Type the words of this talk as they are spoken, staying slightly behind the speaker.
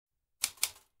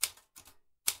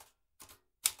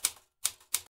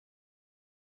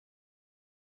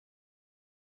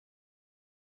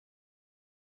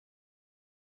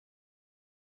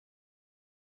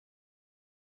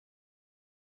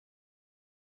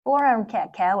Forearm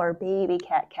cat-cow or baby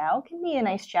cat-cow can be a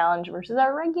nice challenge versus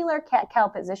our regular cat-cow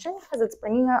position because it's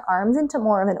bringing our arms into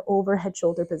more of an overhead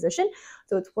shoulder position.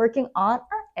 So it's working on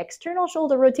our external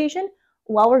shoulder rotation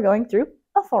while we're going through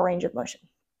a full range of motion.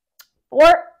 For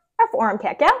our forearm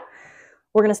cat-cow,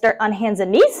 we're going to start on hands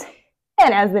and knees.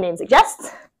 And as the name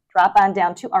suggests, drop on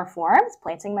down to our forearms,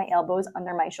 planting my elbows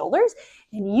under my shoulders.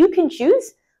 And you can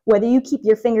choose whether you keep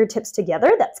your fingertips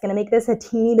together. That's going to make this a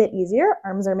teeny bit easier.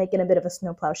 Arms are making a bit of a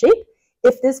snowplow shape.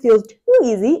 If this feels too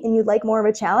easy and you'd like more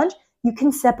of a challenge, you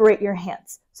can separate your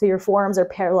hands so your forearms are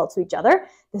parallel to each other.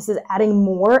 This is adding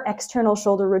more external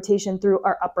shoulder rotation through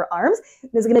our upper arms.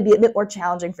 This is going to be a bit more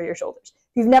challenging for your shoulders.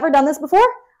 If you've never done this before,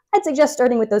 I'd suggest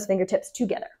starting with those fingertips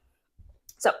together.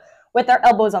 So with our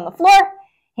elbows on the floor,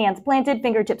 hands planted,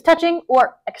 fingertips touching,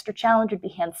 or extra challenge would be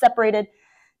hands separated.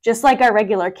 Just like our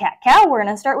regular cat-cow, we're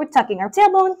going to start with tucking our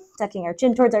tailbone, tucking our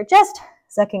chin towards our chest,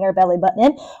 sucking our belly button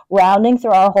in, rounding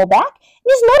through our whole back. And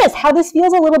just notice how this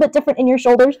feels a little bit different in your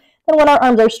shoulders than when our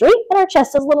arms are straight and our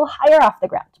chest is a little higher off the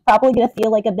ground. It's probably going to feel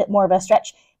like a bit more of a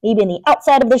stretch, maybe in the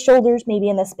outside of the shoulders, maybe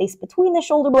in the space between the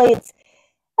shoulder blades.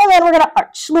 And then we're going to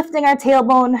arch, lifting our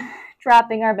tailbone,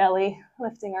 dropping our belly,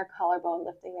 lifting our collarbone,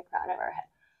 lifting the crown of our head.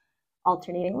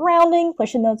 Alternating rounding,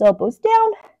 pushing those elbows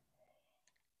down,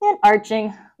 and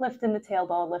arching, lifting the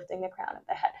tailbone, lifting the crown of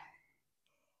the head.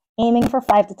 Aiming for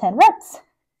 5 to 10 reps.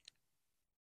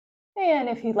 And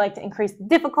if you'd like to increase the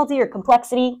difficulty or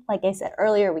complexity, like I said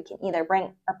earlier, we can either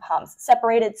bring our palms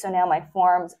separated, so now my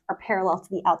forearms are parallel to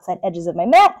the outside edges of my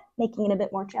mat, making it a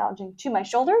bit more challenging to my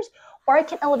shoulders, or I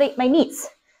can elevate my knees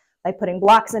by putting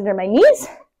blocks under my knees.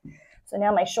 So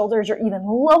now my shoulders are even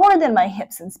lower than my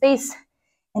hips in space.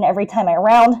 And every time I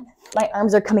round, my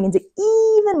arms are coming into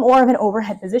even more of an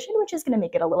overhead position, which is going to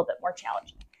make it a little bit more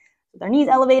challenging. With our knees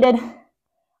elevated,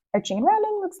 arching and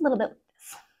rounding looks a little bit like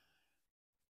this.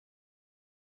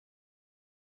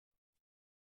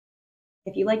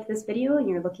 If you liked this video and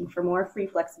you're looking for more free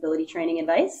flexibility training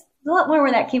advice, there's a lot more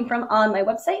where that came from on my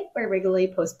website, where I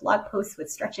regularly post blog posts with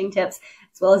stretching tips,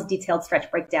 as well as detailed stretch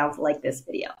breakdowns like this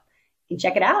video. You can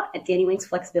check it out at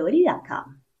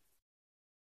DannyWinksFlexibility.com.